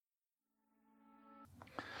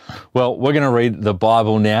Well, we're going to read the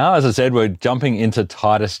Bible now. As I said, we're jumping into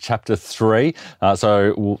Titus chapter 3.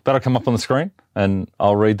 That'll come up on the screen and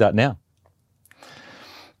I'll read that now.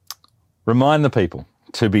 Remind the people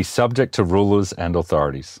to be subject to rulers and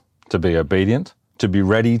authorities, to be obedient, to be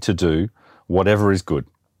ready to do whatever is good,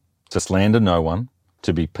 to slander no one,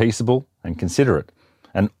 to be peaceable and considerate,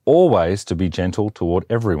 and always to be gentle toward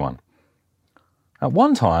everyone. At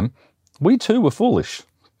one time, we too were foolish,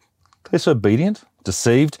 disobedient,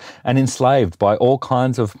 deceived, and enslaved by all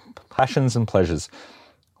kinds of passions and pleasures.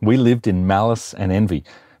 We lived in malice and envy,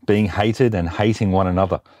 being hated and hating one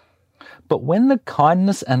another. But when the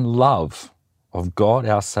kindness and love of God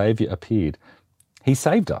our Saviour appeared, He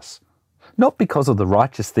saved us, not because of the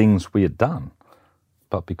righteous things we had done,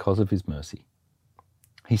 but because of His mercy.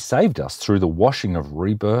 He saved us through the washing of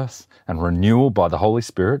rebirth and renewal by the Holy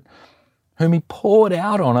Spirit, whom He poured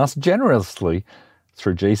out on us generously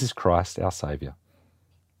through Jesus Christ our Saviour,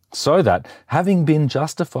 so that, having been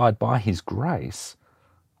justified by His grace,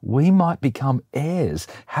 we might become heirs,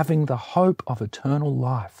 having the hope of eternal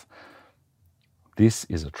life. This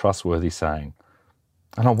is a trustworthy saying,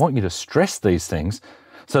 and I want you to stress these things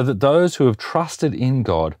so that those who have trusted in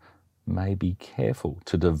God may be careful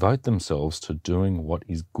to devote themselves to doing what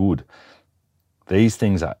is good. These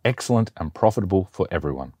things are excellent and profitable for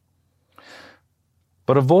everyone.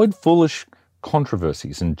 But avoid foolish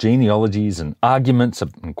controversies and genealogies and arguments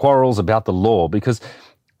and quarrels about the law, because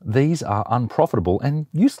these are unprofitable and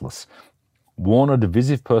useless. Warn a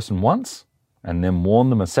divisive person once, and then warn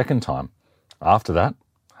them a second time. After that,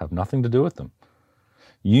 have nothing to do with them.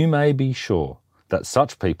 You may be sure that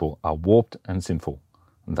such people are warped and sinful.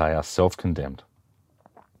 They are self-condemned.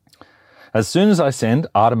 As soon as I send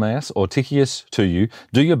Artemas or Tychicus to you,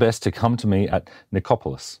 do your best to come to me at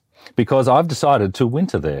Nicopolis, because I've decided to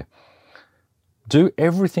winter there. Do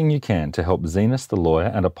everything you can to help Zenas the lawyer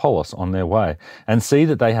and Apollos on their way, and see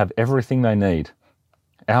that they have everything they need.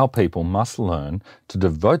 Our people must learn to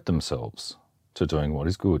devote themselves to doing what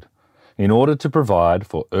is good, in order to provide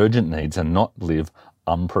for urgent needs and not live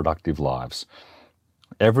unproductive lives.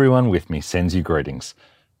 Everyone with me sends you greetings.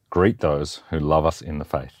 Greet those who love us in the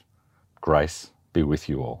faith. Grace be with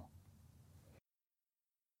you all.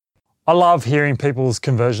 I love hearing people's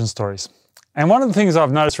conversion stories. And one of the things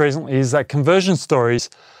I've noticed recently is that conversion stories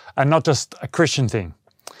are not just a Christian thing.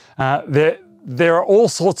 There are all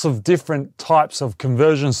sorts of different types of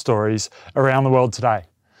conversion stories around the world today.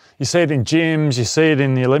 You see it in gyms, you see it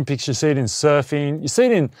in the Olympics, you see it in surfing, you see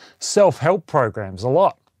it in self-help programs a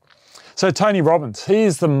lot. So Tony Robbins, he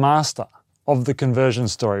is the master of the conversion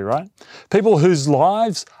story, right? People whose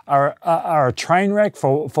lives are a train wreck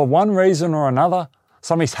for one reason or another.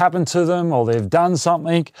 Something's happened to them or they've done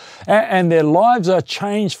something, and their lives are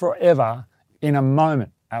changed forever in a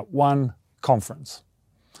moment at one conference.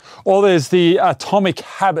 Or there's the atomic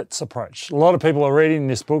habits approach. A lot of people are reading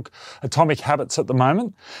this book, Atomic Habits, at the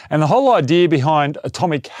moment. And the whole idea behind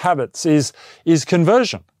atomic habits is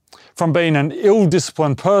conversion, from being an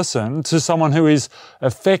ill-disciplined person to someone who is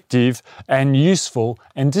effective and useful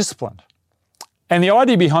and disciplined. And the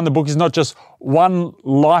idea behind the book is not just one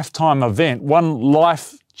lifetime event, one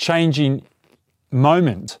life-changing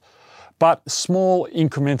moment, but small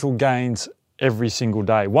incremental gains every single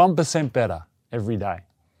day, 1% better every day.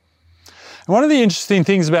 And one of the interesting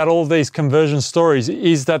things about all of these conversion stories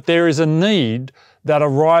is that there is a need that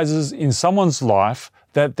arises in someone's life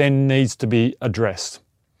that then needs to be addressed.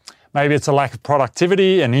 Maybe it's a lack of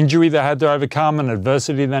productivity, an injury they had to overcome, an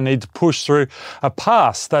adversity they need to push through, a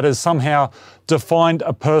past that has somehow defined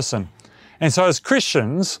a person. And so as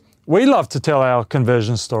Christians, we love to tell our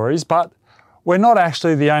conversion stories, but we're not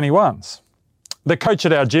actually the only ones. The coach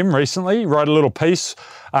at our gym recently wrote a little piece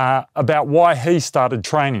about why he started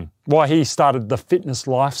training, why he started the fitness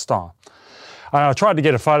lifestyle. I tried to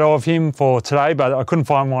get a photo of him for today, but I couldn't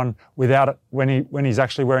find one without it when he's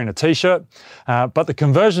actually wearing a t-shirt. But the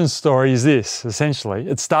conversion story is this, essentially.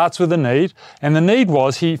 It starts with a need, and the need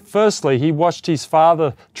was he watched his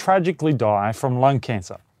father tragically die from lung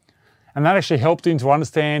cancer. And that actually helped him to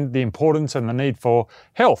understand the importance and the need for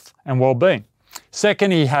health and well-being.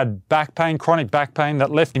 Second, he had back pain, chronic back pain, that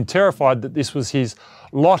left him terrified that this was his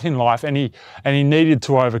lot in life, and he needed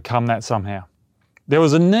to overcome that somehow. There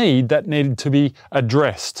was a need that needed to be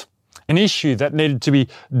addressed, an issue that needed to be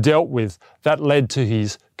dealt with that led to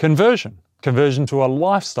his conversion to a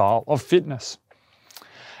lifestyle of fitness.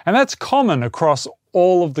 And that's common across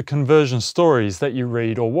all of the conversion stories that you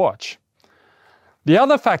read or watch. The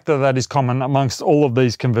other factor that is common amongst all of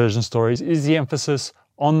these conversion stories is the emphasis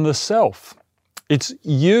on the self. It's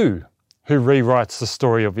you who rewrites the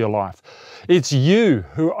story of your life. It's you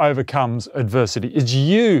who overcomes adversity. It's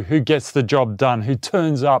you who gets the job done, who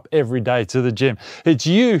turns up every day to the gym. It's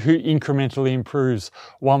you who incrementally improves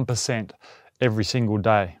 1% every single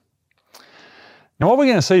day. Now, what we're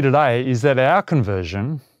going to see today is that our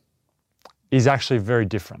conversion is actually very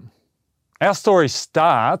different. Our story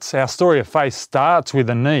of faith starts with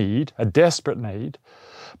a need, a desperate need,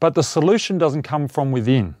 but the solution doesn't come from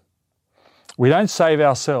within. We don't save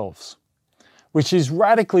ourselves, which is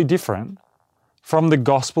radically different from the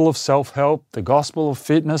gospel of self-help, the gospel of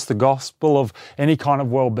fitness, the gospel of any kind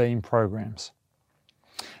of well-being programs.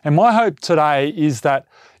 And my hope today is that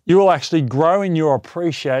you will actually grow in your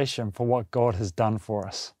appreciation for what God has done for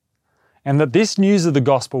us, and that this news of the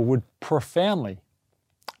gospel would profoundly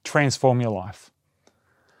transform your life.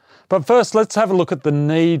 But first, let's have a look at the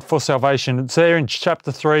need for salvation. It's there in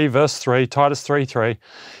chapter 3, verse 3, Titus 3:3.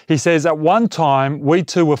 He says, "At one time we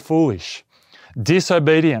too were foolish,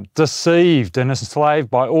 disobedient, deceived and enslaved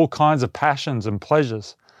by all kinds of passions and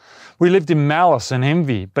pleasures. We lived in malice and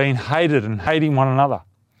envy, being hated and hating one another."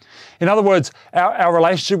 In other words, our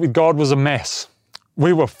relationship with God was a mess.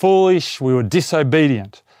 We were foolish, we were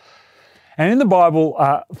disobedient. And in the Bible,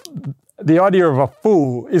 the idea of a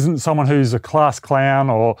fool isn't someone who's a class clown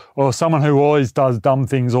or someone who always does dumb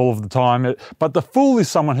things all of the time. But the fool is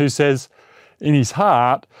someone who says in his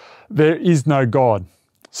heart, there is no God.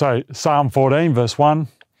 So Psalm 14, verse 1.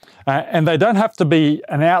 And they don't have to be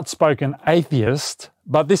an outspoken atheist,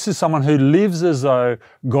 but this is someone who lives as though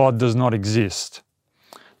God does not exist.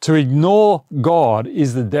 To ignore God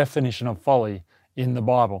is the definition of folly in the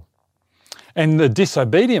Bible. And the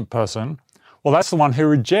disobedient person, well, that's the one who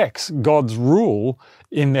rejects God's rule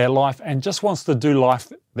in their life and just wants to do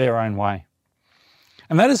life their own way.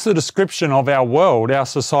 And that is the description of our world, our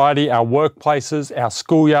society, our workplaces, our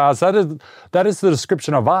schoolyards. That is the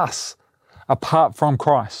description of us apart from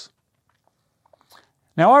Christ.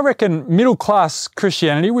 Now, I reckon middle-class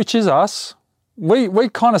Christianity, which is us, we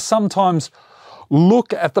kind of sometimes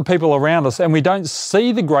look at the people around us and we don't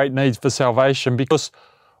see the great needs for salvation because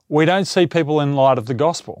we don't see people in light of the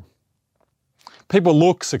gospel. People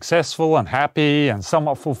look successful and happy and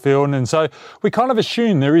somewhat fulfilled, and so we kind of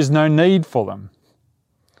assume there is no need for them.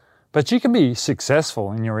 But you can be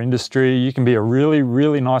successful in your industry, you can be a really,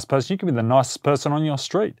 really nice person, you can be the nicest person on your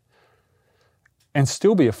street and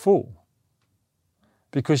still be a fool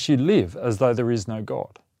because you live as though there is no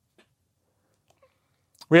God.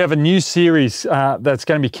 We have a new series that's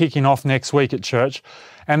going to be kicking off next week at church,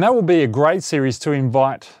 and that will be a great series to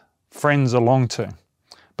invite friends along to.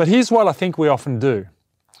 But here's what I think we often do.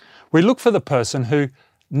 We look for the person who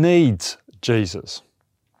needs Jesus.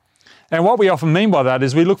 And what we often mean by that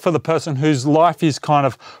is we look for the person whose life is kind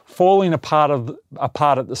of falling apart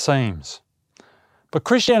at the seams. But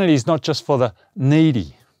Christianity is not just for the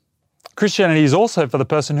needy. Christianity is also for the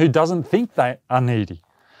person who doesn't think they are needy,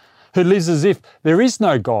 who lives as if there is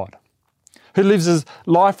no God, who lives his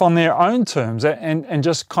life on their own terms and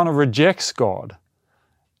just kind of rejects God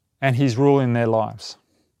and his rule in their lives.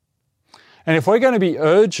 And if we're going to be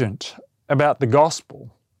urgent about the gospel,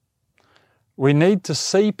 we need to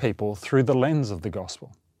see people through the lens of the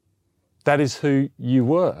gospel. That is who you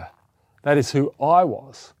were. That is who I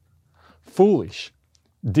was. Foolish,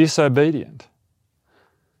 disobedient.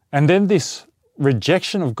 And then this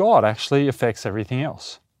rejection of God actually affects everything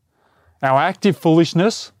else. Our active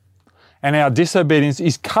foolishness and our disobedience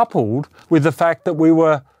is coupled with the fact that we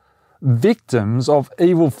were victims of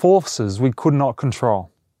evil forces we could not control.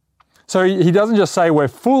 So he doesn't just say we're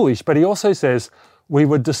foolish, but he also says we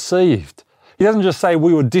were deceived. He doesn't just say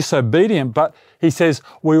we were disobedient, but he says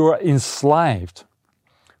we were enslaved,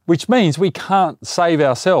 which means we can't save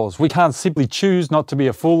ourselves. We can't simply choose not to be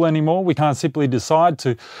a fool anymore. We can't simply decide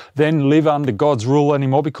to then live under God's rule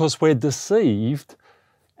anymore because we're deceived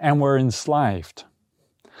and we're enslaved.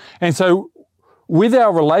 And so with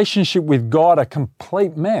our relationship with God a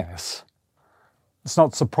complete mess, it's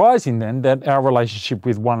not surprising then that our relationship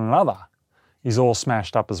with one another is all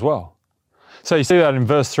smashed up as well. So you see that in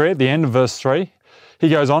verse 3, at the end of verse 3, he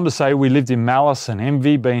goes on to say we lived in malice and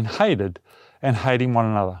envy, being hated and hating one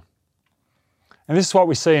another. And this is what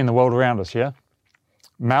we see in the world around us, yeah?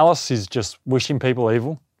 Malice is just wishing people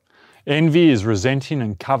evil. Envy is resenting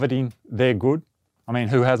and coveting their good. I mean,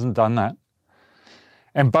 who hasn't done that?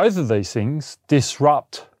 And both of these things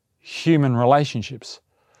disrupt human relationships,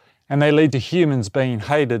 and they lead to humans being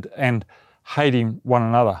hated and hating one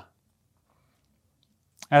another.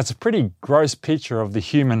 Now, it's a pretty gross picture of the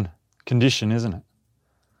human condition, isn't it?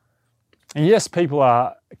 And yes, people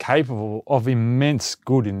are capable of immense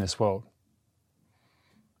good in this world,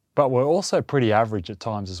 but we're also pretty average at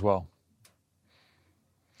times as well.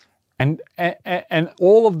 And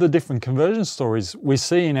all of the different conversion stories we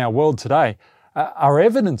see in our world today are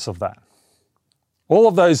evidence of that.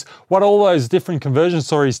 What all those different conversion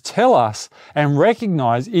stories tell us and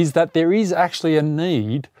recognize is that there is actually a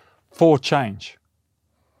need for change.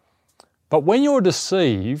 But when you're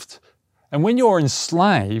deceived and when you're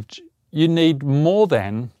enslaved, you need more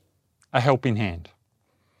than a helping hand.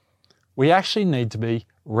 We actually need to be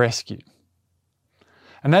rescued.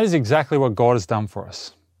 And that is exactly what God has done for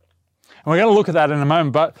us. And we're going to look at that in a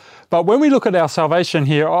moment. But when we look at our salvation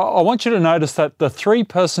here, I want you to notice that the three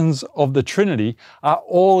persons of the Trinity are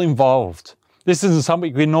all involved. This isn't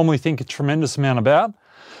something we normally think a tremendous amount about.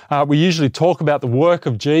 We usually talk about the work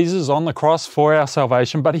of Jesus on the cross for our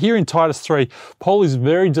salvation. But here in Titus 3, Paul is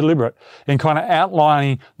very deliberate in kind of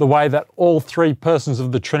outlining the way that all three persons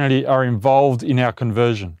of the Trinity are involved in our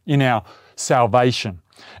conversion, in our salvation.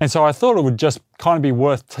 And so I thought it would just kind of be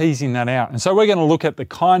worth teasing that out. And so we're going to look at the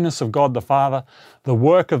kindness of God the Father, the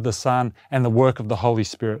work of the Son, and the work of the Holy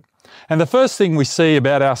Spirit. And the first thing we see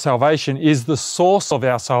about our salvation is the source of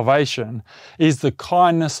our salvation is the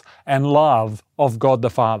kindness and love of God the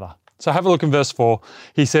Father. So have a look in verse 4.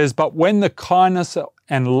 He says, "But when the kindness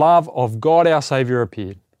and love of God our Saviour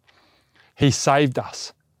appeared, He saved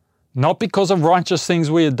us, not because of righteous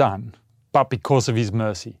things we had done, but because of His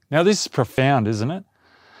mercy." Now this is profound, isn't it?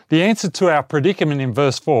 The answer to our predicament in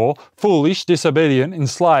verse 4, foolish, disobedient,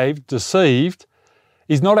 enslaved, deceived,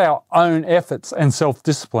 is not our own efforts and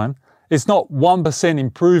self-discipline. It's not 1%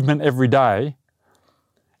 improvement every day.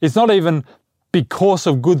 It's not even because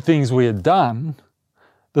of good things we had done.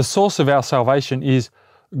 The source of our salvation is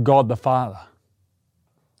God the Father.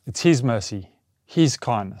 It's His mercy, His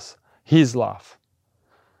kindness, His love.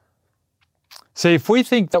 See, if we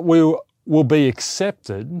think that we will be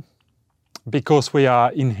accepted because we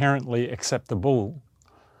are inherently acceptable,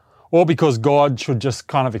 or because God should just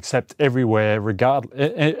kind of accept everyone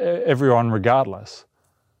regardless,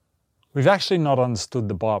 we've actually not understood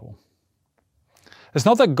the Bible. It's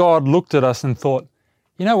not that God looked at us and thought,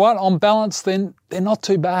 you know what, on balance, then they're not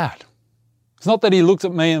too bad. It's not that He looked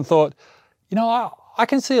at me and thought, you know, I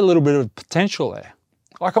can see a little bit of potential there.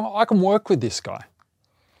 I can work with this guy.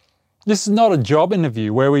 This is not a job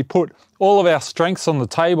interview where we put all of our strengths on the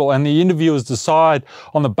table and the interviewers decide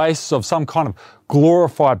on the basis of some kind of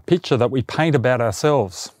glorified picture that we paint about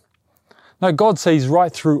ourselves. No, God sees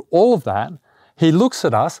right through all of that. He looks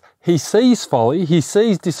at us, He sees folly, He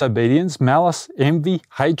sees disobedience, malice, envy,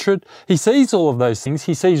 hatred. He sees all of those things.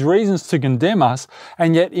 He sees reasons to condemn us,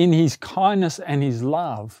 and yet in His kindness and His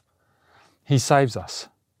love, He saves us.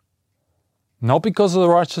 Not because of the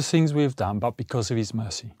righteous things we have done, but because of His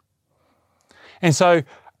mercy. And so,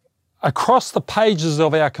 across the pages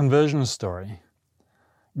of our conversion story,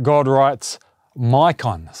 God writes, my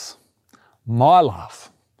kindness, my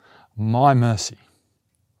love, my mercy.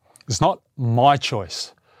 It's not my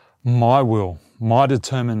choice, my will, my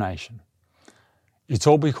determination. It's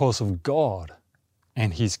all because of God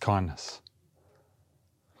and His kindness.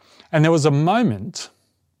 And there was a moment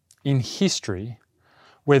in history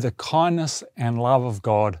where the kindness and love of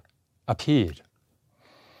God appeared.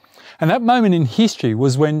 And that moment in history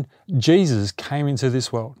was when Jesus came into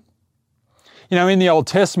this world. You know, in the Old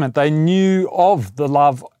Testament, they knew of the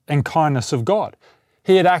love and kindness of God.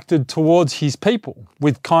 He had acted towards His people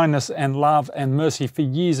with kindness and love and mercy for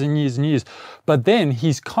years and years and years. But then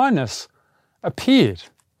His kindness appeared.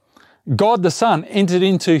 God the Son entered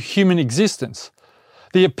into human existence.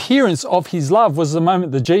 The appearance of His love was the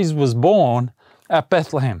moment that Jesus was born at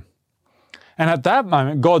Bethlehem. And at that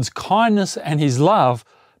moment, God's kindness and His love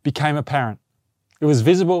became apparent. It was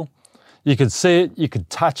visible. You could see it, you could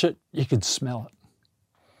touch it, you could smell it.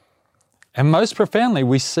 And most profoundly,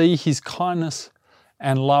 we see His kindness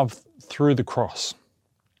and love through the cross,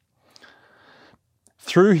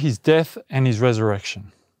 through His death and His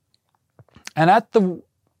resurrection. And at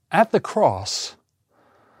the cross,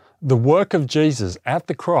 the work of Jesus at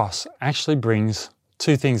the cross actually brings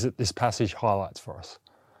two things that this passage highlights for us: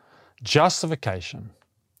 justification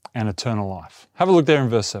and eternal life. Have a look there in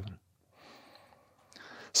verse 7.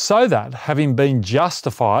 So that, having been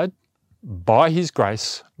justified by His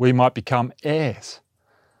grace, we might become heirs,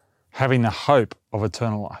 having the hope of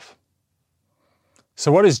eternal life.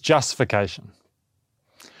 So what is justification?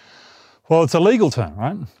 Well, it's a legal term,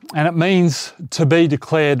 right? And it means to be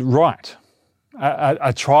declared right.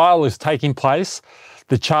 A trial is taking place.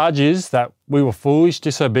 The charge is that we were foolish,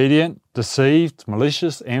 disobedient, deceived,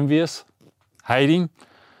 malicious, envious, hating.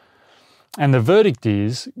 And the verdict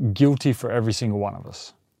is guilty for every single one of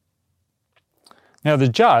us. Now, the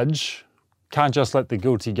judge can't just let the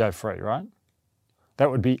guilty go free, right? That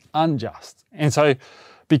would be unjust. And so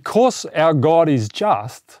because our God is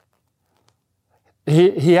just,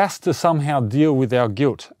 he has to somehow deal with our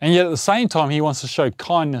guilt. And yet at the same time, he wants to show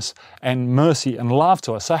kindness and mercy and love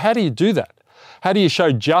to us. So how do you do that? How do you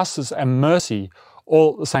show justice and mercy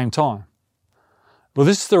all at the same time? Well,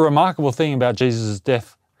 this is the remarkable thing about Jesus'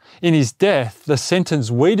 death. In his death, the sentence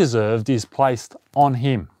we deserved is placed on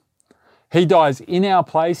him. He dies in our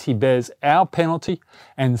place, he bears our penalty,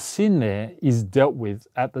 and sin there is dealt with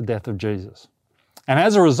at the death of Jesus. And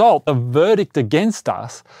as a result, the verdict against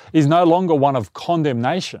us is no longer one of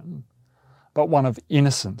condemnation, but one of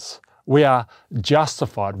innocence. We are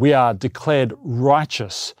justified. We are declared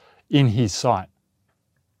righteous in his sight.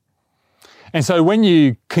 And so when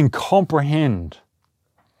you can comprehend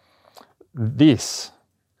this,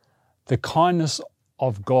 the kindness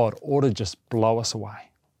of God ought to just blow us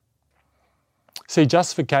away. See,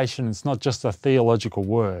 justification is not just a theological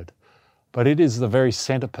word, but it is the very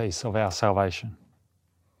centerpiece of our salvation.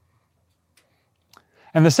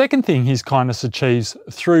 And the second thing his kindness achieves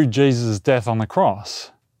through Jesus' death on the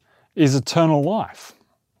cross is eternal life.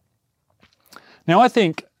 Now, I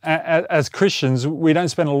think as Christians, we don't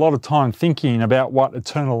spend a lot of time thinking about what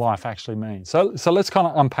eternal life actually means. So let's kind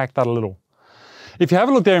of unpack that a little. If you have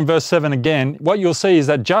a look there in verse 7 again, what you'll see is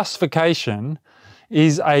that justification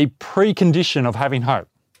is a precondition of having hope.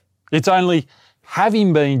 It's only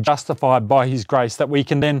having been justified by his grace that we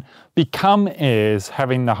can then become heirs,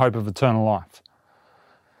 having the hope of eternal life.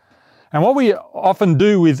 And what we often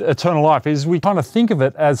do with eternal life is we kind of think of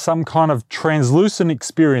it as some kind of translucent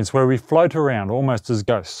experience where we float around almost as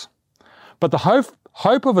ghosts. But the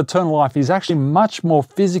hope of eternal life is actually much more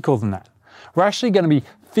physical than that. We're actually going to be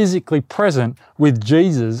physically present with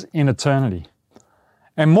Jesus in eternity.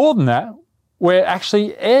 And more than that, we're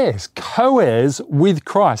actually heirs, co-heirs with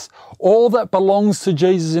Christ. All that belongs to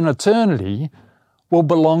Jesus in eternity will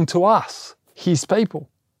belong to us, his people.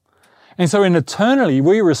 And so in eternity,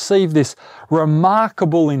 we receive this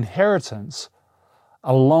remarkable inheritance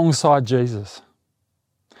alongside Jesus.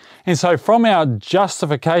 And so from our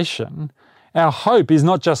justification, our hope is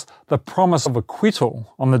not just the promise of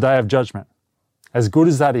acquittal on the day of judgment, as good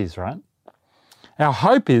as that is, right? Our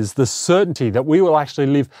hope is the certainty that we will actually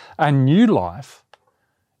live a new life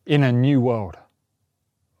in a new world.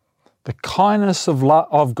 The kindness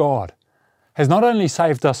of God has not only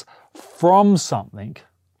saved us from something,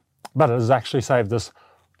 but it has actually saved us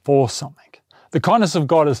for something. The kindness of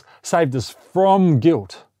God has saved us from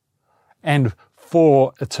guilt and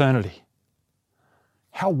for eternity.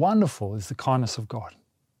 How wonderful is the kindness of God?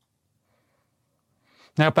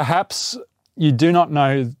 Now, perhaps you do not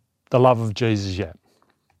know the love of Jesus yet.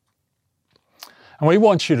 And we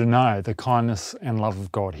want you to know the kindness and love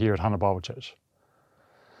of God here at Hunter Bible Church.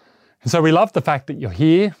 And so we love the fact that you're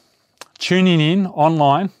here, tuning in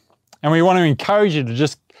online, and we want to encourage you to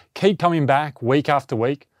just keep coming back week after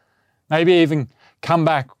week, maybe even come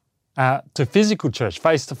back to physical church,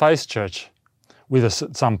 face-to-face church with us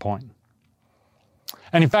at some point.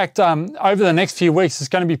 And in fact, over the next few weeks, it's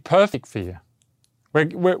going to be perfect for you.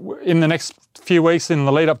 We're in the next few weeks, in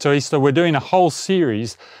the lead up to Easter, we're doing a whole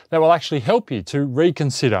series that will actually help you to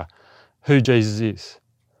reconsider who Jesus is.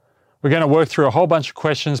 We're going to work through a whole bunch of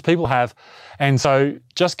questions people have, and so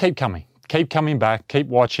just keep coming back, keep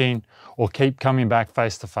watching, or keep coming back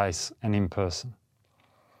face-to-face and in person.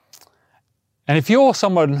 And if you're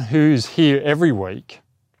someone who's here every week,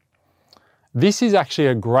 this is actually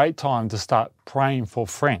a great time to start praying for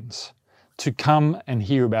friends to come and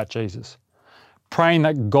hear about Jesus. Praying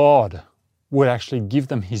that God would actually give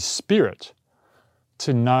them his Spirit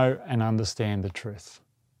to know and understand the truth.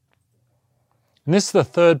 And this is the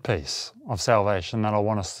third piece of salvation that I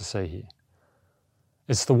want us to see here.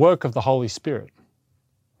 It's the work of the Holy Spirit.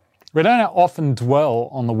 We don't often dwell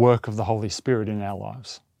on the work of the Holy Spirit in our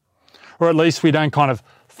lives. Or at least we don't kind of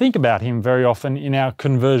think about him very often in our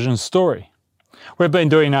conversion story. We've been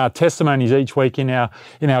doing our testimonies each week in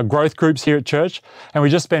our growth groups here at church, and we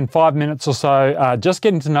just spend 5 minutes or so just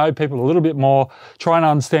getting to know people a little bit more, trying to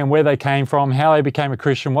understand where they came from, how they became a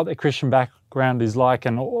Christian, what their Christian background is like,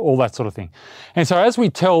 and all that sort of thing. And so as we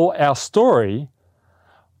tell our story,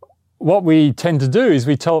 what we tend to do is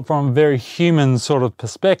we tell it from a very human sort of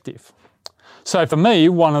perspective. So for me,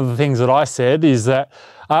 one of the things that I said is that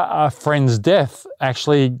a friend's death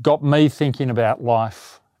actually got me thinking about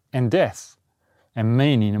life and death and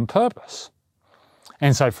meaning and purpose.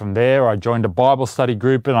 And so from there, I joined a Bible study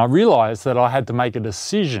group, and I realized that I had to make a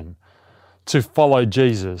decision to follow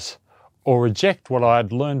Jesus or reject what I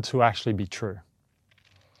had learned to actually be true.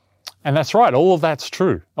 And that's right, all of that's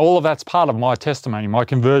true. All of that's part of my testimony, my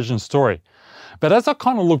conversion story. But as I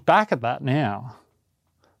kind of look back at that now,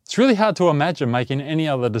 It's really hard to imagine making any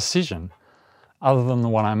other decision other than the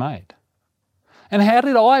one I made. And how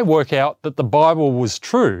did I work out that the Bible was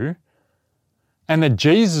true and that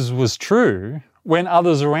Jesus was true when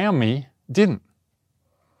others around me didn't?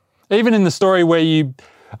 Even in the story where you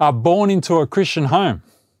are born into a Christian home,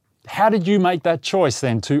 how did you make that choice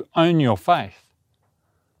then to own your faith?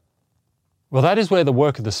 Well, that is where the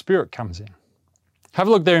work of the Spirit comes in. Have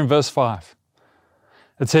a look there in verse 5.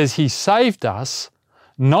 It says, He saved us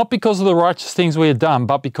not because of the righteous things we had done,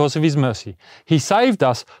 but because of His mercy. He saved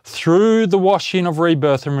us through the washing of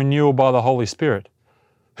rebirth and renewal by the Holy Spirit,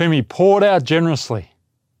 whom He poured out generously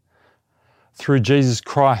through Jesus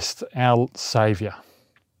Christ, our Saviour.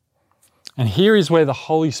 And here is where the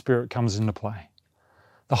Holy Spirit comes into play.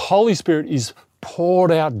 The Holy Spirit is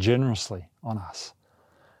poured out generously on us.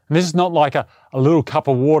 And this is not like a little cup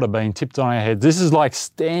of water being tipped on our heads. This is like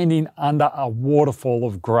standing under a waterfall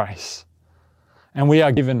of grace. And we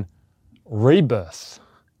are given rebirth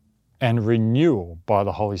and renewal by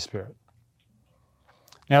the Holy Spirit.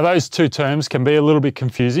 Now, those two terms can be a little bit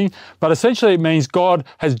confusing, but essentially it means God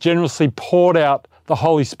has generously poured out the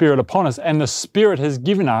Holy Spirit upon us, and the Spirit has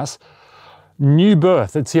given us new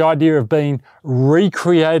birth. It's the idea of being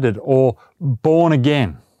recreated or born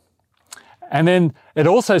again. And then it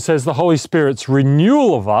also says the Holy Spirit's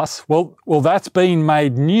renewal of us, well, that's being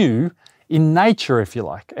made new in nature, if you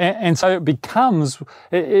like. And so it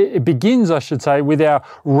begins, I should say, with our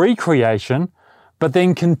recreation, but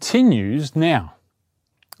then continues now.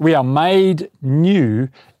 We are made new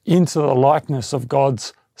into the likeness of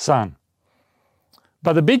God's Son.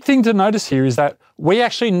 But the big thing to notice here is that we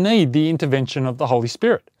actually need the intervention of the Holy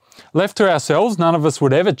Spirit. Left to ourselves, none of us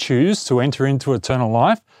would ever choose to enter into eternal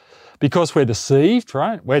life because we're deceived,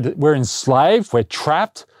 right? We're enslaved, we're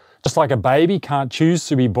trapped, just like a baby can't choose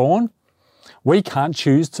to be born. We can't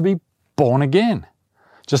choose to be born again.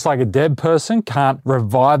 Just like a dead person can't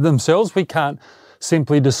revive themselves, we can't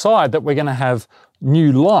simply decide that we're going to have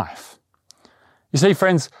new life. You see,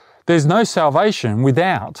 friends, there's no salvation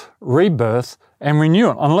without rebirth and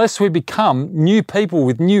renewal. Unless we become new people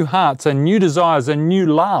with new hearts and new desires and new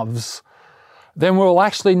loves, then we'll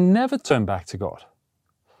actually never turn back to God.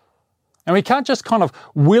 And we can't just kind of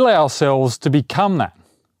will ourselves to become that.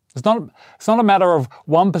 It's not a matter of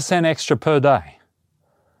 1% extra per day.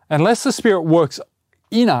 Unless the Spirit works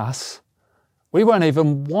in us, we won't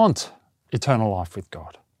even want eternal life with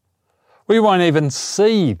God. We won't even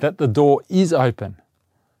see that the door is open,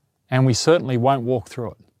 and we certainly won't walk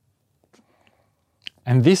through it.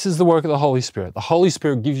 And this is the work of the Holy Spirit. The Holy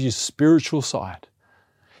Spirit gives you spiritual sight.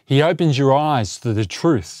 He opens your eyes to the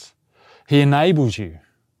truth. He enables you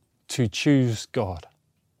to choose God.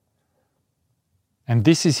 And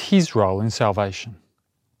this is His role in salvation.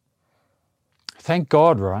 Thank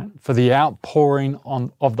God, right, for the outpouring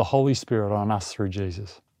of the Holy Spirit on us through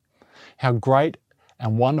Jesus. How great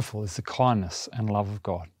and wonderful is the kindness and love of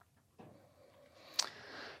God.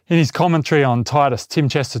 In his commentary on Titus, Tim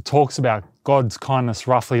Chester talks about God's kindness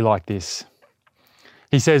roughly like this.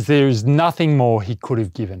 He says, there is nothing more He could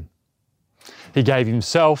have given. He gave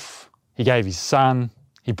Himself, He gave His Son,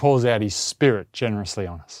 He pours out His Spirit generously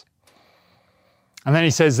on us. And then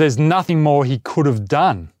he says there's nothing more He could have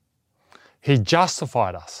done. He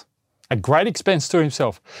justified us at great expense to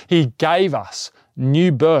Himself. He gave us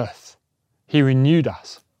new birth. He renewed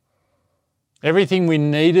us. Everything we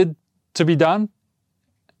needed to be done,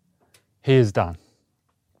 He has done.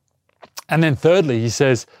 And then thirdly, he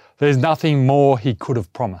says there's nothing more He could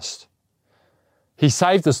have promised. He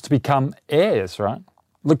saved us to become heirs, right?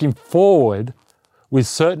 Looking forward with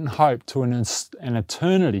certain hope to an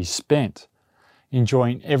eternity spent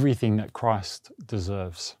enjoying everything that Christ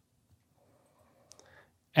deserves.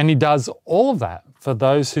 And He does all of that for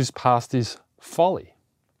those whose past is folly,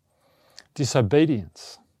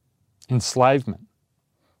 disobedience, enslavement,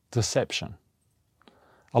 deception,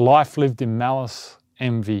 a life lived in malice,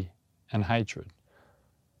 envy, and hatred.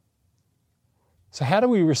 So how do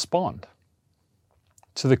we respond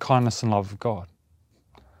to the kindness and love of God?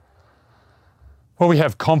 Well, we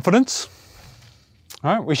have confidence.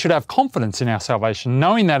 Right? We should have confidence in our salvation,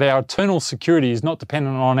 knowing that our eternal security is not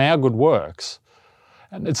dependent on our good works.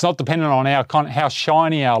 And it's not dependent on how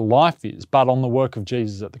shiny our life is, but on the work of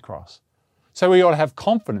Jesus at the cross. So we ought to have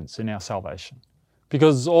confidence in our salvation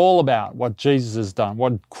because it's all about what Jesus has done,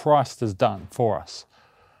 what Christ has done for us.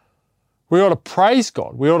 We ought to praise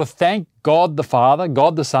God. We ought to thank God the Father,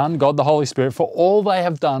 God the Son, God the Holy Spirit for all they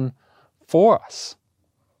have done for us.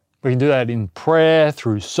 We can do that in prayer,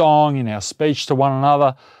 through song, in our speech to one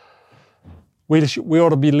another. We ought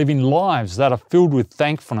to be living lives that are filled with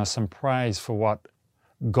thankfulness and praise for what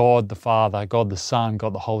God the Father, God the Son,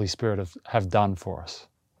 God the Holy Spirit have done for us.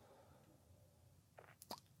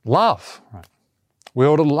 Love, right? We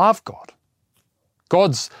ought to love God.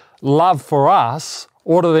 God's love for us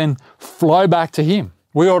ought to then flow back to Him.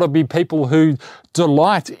 We ought to be people who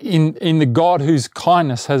delight in the God whose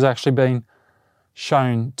kindness has actually been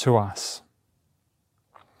shown to us.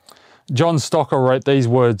 John Stocker wrote these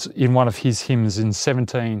words in one of his hymns in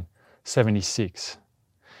 1776.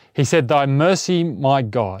 He said, "Thy mercy, my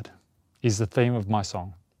God, is the theme of my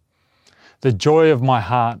song, the joy of my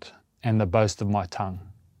heart and the boast of my tongue.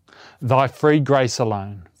 Thy free grace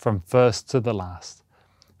alone, from first to the last,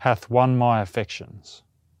 hath won my affections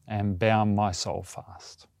and bound my soul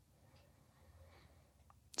fast."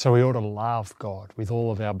 So we ought to love God with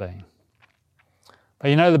all of our being. But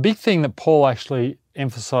you know, the big thing that Paul actually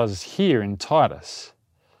emphasises here in Titus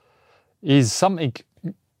is something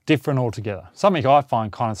different altogether, something I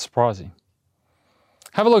find kind of surprising.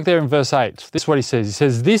 Have a look there in verse 8. This is what he says. He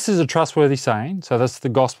says, "This is a trustworthy saying," so that's the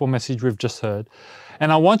gospel message we've just heard,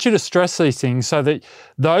 "and I want you to stress these things so that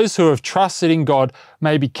those who have trusted in God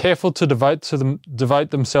may be careful to devote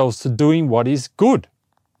themselves to doing what is good.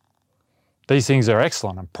 These things are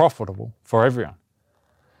excellent and profitable for everyone."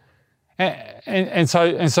 And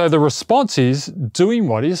so the response is doing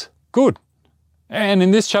what is good. And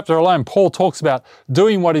in this chapter alone, Paul talks about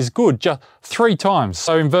doing what is good just 3 times.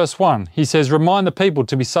 So in verse 1, he says, "Remind the people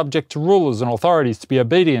to be subject to rulers and authorities, to be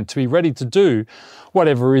obedient, to be ready to do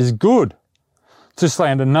whatever is good, to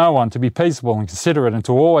slander no one, to be peaceable and considerate, and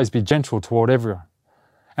to always be gentle toward everyone."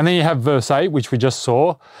 And then you have verse 8, which we just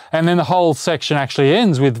saw. And then the whole section actually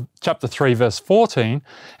ends with chapter 3, verse 14.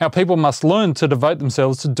 Our people must learn to devote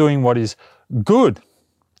themselves to doing what is good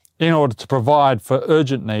in order to provide for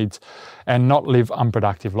urgent needs and not live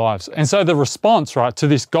unproductive lives. And so the response, right, to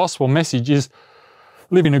this gospel message is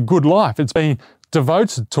living a good life. It's being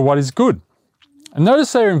devoted to what is good. And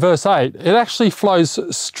notice there in verse 8, it actually flows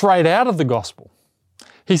straight out of the gospel.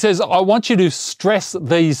 He says, "I want you to stress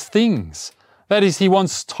these things." That is, he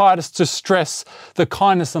wants Titus to stress the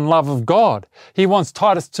kindness and love of God. He wants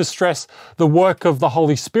Titus to stress the work of the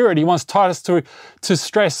Holy Spirit. He wants Titus to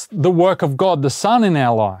stress the work of God the Son in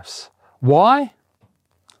our lives. Why?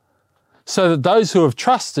 So that those who have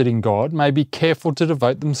trusted in God may be careful to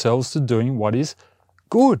devote themselves to doing what is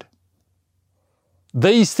good.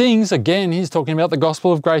 These things, again, he's talking about the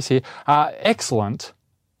gospel of grace here, are excellent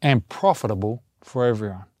and profitable for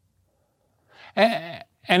everyone.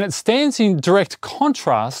 And it stands in direct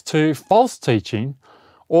contrast to false teaching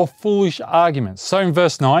or foolish arguments. So in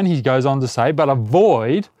verse 9, he goes on to say, "But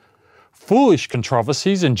avoid foolish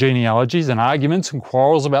controversies and genealogies and arguments and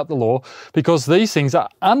quarrels about the law, because these things are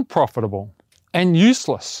unprofitable and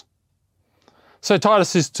useless." So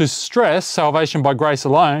Titus is to stress salvation by grace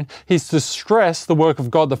alone. He's to stress the work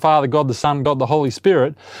of God the Father, God the Son, God the Holy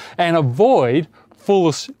Spirit, and avoid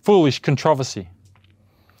foolish controversy.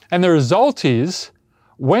 And the result is,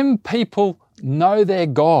 when people know their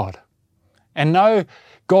God and know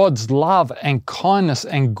God's love and kindness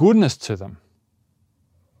and goodness to them,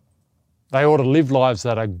 they ought to live lives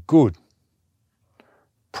that are good,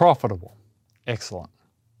 profitable, excellent.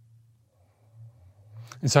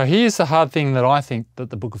 And so here's the hard thing that I think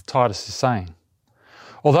that the book of Titus is saying.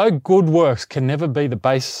 Although good works can never be the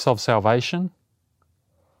basis of salvation,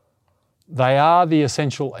 they are the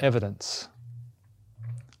essential evidence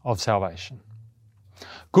of salvation.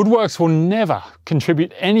 Good works will never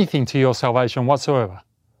contribute anything to your salvation whatsoever.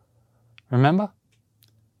 Remember?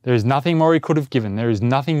 There is nothing more he could have given. There is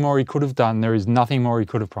nothing more he could have done. There is nothing more he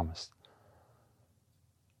could have promised.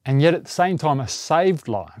 And yet at the same time, a saved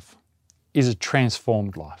life is a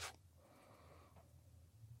transformed life.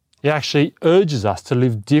 It actually urges us to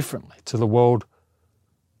live differently to the world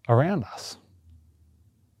around us.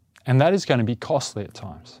 And that is going to be costly at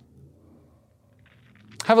times.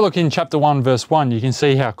 Have a look in chapter 1, verse 1. You can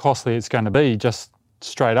see how costly it's going to be, just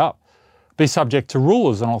straight up. Be subject to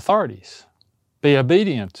rulers and authorities. Be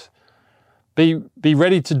obedient. Be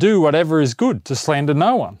ready to do whatever is good, to slander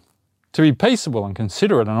no one. To be peaceable and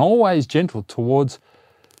considerate and always gentle towards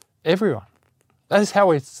everyone. That is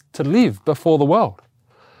how it's to live before the world.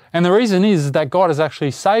 And the reason is that God has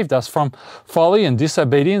actually saved us from folly and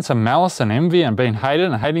disobedience and malice and envy and being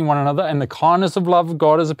hated and hating one another, and the kindness of love of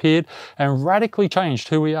God has appeared and radically changed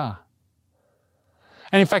who we are.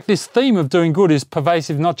 And in fact, this theme of doing good is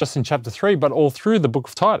pervasive not just in chapter 3, but all through the book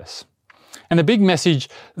of Titus. And the big message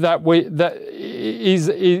is that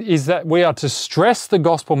we are to stress the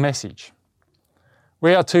gospel message.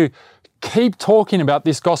 We are to keep talking about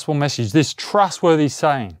this gospel message, this trustworthy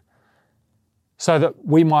saying, so that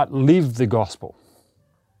we might live the gospel.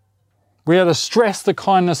 We are to stress the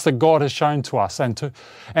kindness that God has shown to us and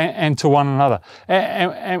to one another.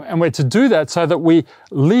 And we're to do that so that we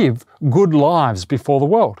live good lives before the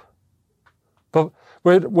world. But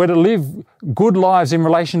we're to live good lives in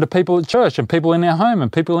relation to people at church and people in our home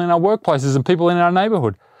and people in our workplaces and people in our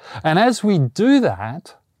neighbourhood. And as we do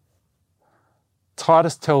that,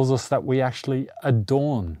 Titus tells us that we actually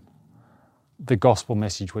adorn the gospel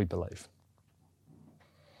message we believe.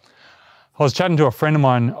 I was chatting to a friend of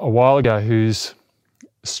mine a while ago who's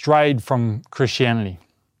strayed from Christianity.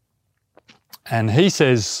 And he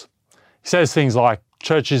says things like,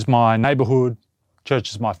 church is my neighbourhood,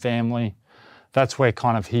 church is my family. That's where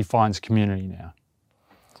kind of he finds community now.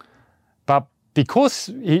 But because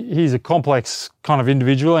he's a complex kind of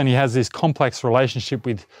individual and he has this complex relationship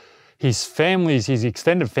with his family's, his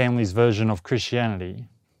extended family's version of Christianity,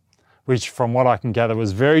 which from what I can gather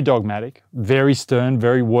was very dogmatic, very stern,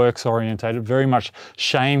 very works orientated, very much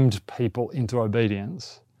shamed people into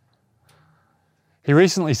obedience. He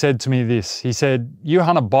recently said to me this. He said, "You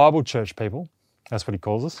Hunter Bible Church people," that's what he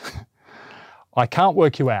calls us, "I can't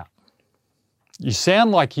work you out. You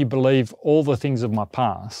sound like you believe all the things of my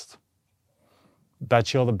past,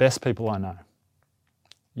 but you're the best people I know.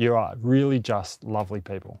 You are really just lovely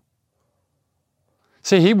people."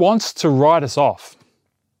 See, he wants to write us off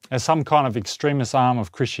as some kind of extremist arm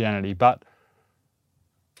of Christianity, but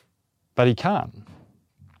he can't.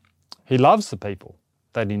 He loves the people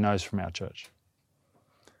that he knows from our church.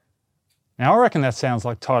 Now, I reckon that sounds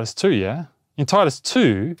like Titus 2, yeah? In Titus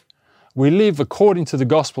 2, we live according to the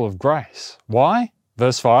gospel of grace. Why?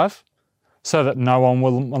 Verse 5, so that no one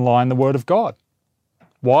will malign the word of God.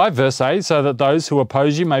 Why? Verse 8, so that those who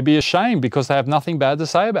oppose you may be ashamed because they have nothing bad to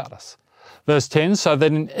say about us. Verse 10, so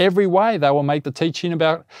that in every way they will make the teaching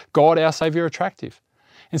about God, our Saviour, attractive.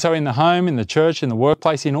 And so in the home, in the church, in the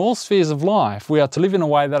workplace, in all spheres of life, we are to live in a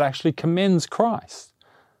way that actually commends Christ.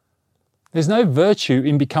 There's no virtue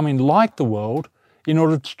in becoming like the world in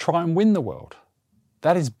order to try and win the world.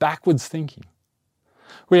 That is backwards thinking.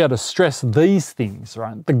 We are to stress these things,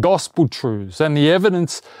 right? The gospel truths and the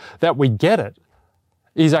evidence that we get it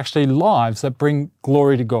is actually lives that bring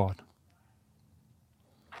glory to God.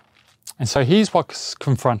 And so here's what's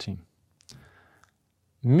confronting.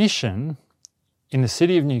 Mission in the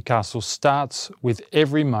city of Newcastle starts with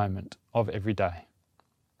every moment of every day.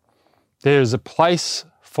 There is a place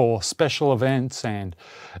for special events and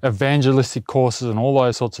evangelistic courses and all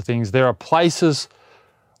those sorts of things. There are places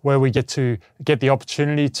where we get the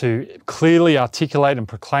opportunity to clearly articulate and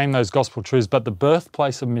proclaim those gospel truths, but the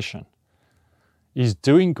birthplace of mission is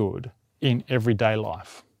doing good in everyday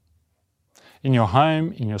life. In your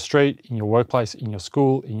home, in your street, in your workplace, in your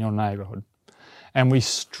school, in your neighbourhood. And we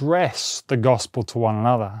stress the gospel to one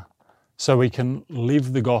another so we can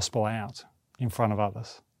live the gospel out in front of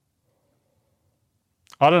others.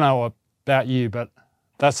 I don't know about you, but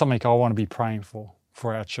that's something I want to be praying for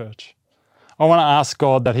our church. I want to ask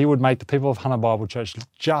God that he would make the people of Hunter Bible Church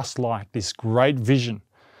just like this great vision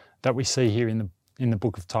that we see here in the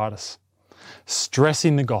book of Titus.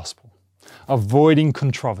 Stressing the gospel, avoiding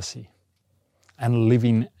controversy, and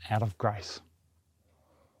living out of grace.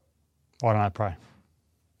 Why don't I pray?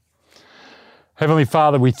 Heavenly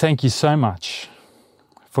Father, we thank you so much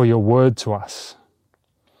for your word to us.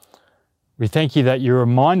 We thank you that you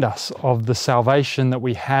remind us of the salvation that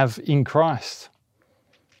we have in Christ,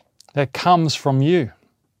 that comes from you,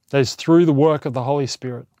 that is through the work of the Holy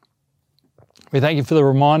Spirit. We thank you for the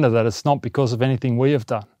reminder that it's not because of anything we have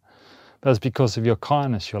done, but it's because of your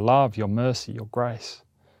kindness, your love, your mercy, your grace.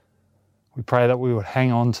 We pray that we would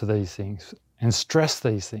hang on to these things and stress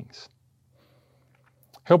these things.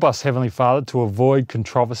 Help us, Heavenly Father, to avoid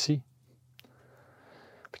controversy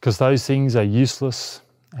because those things are useless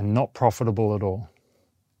and not profitable at all.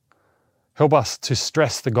 Help us to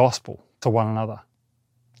stress the gospel to one another,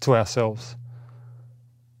 to ourselves,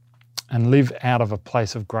 and live out of a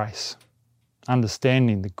place of grace,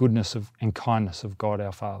 understanding the goodness and kindness of God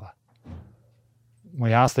our Father.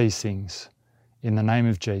 We ask these things in the name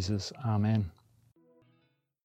of Jesus. Amen.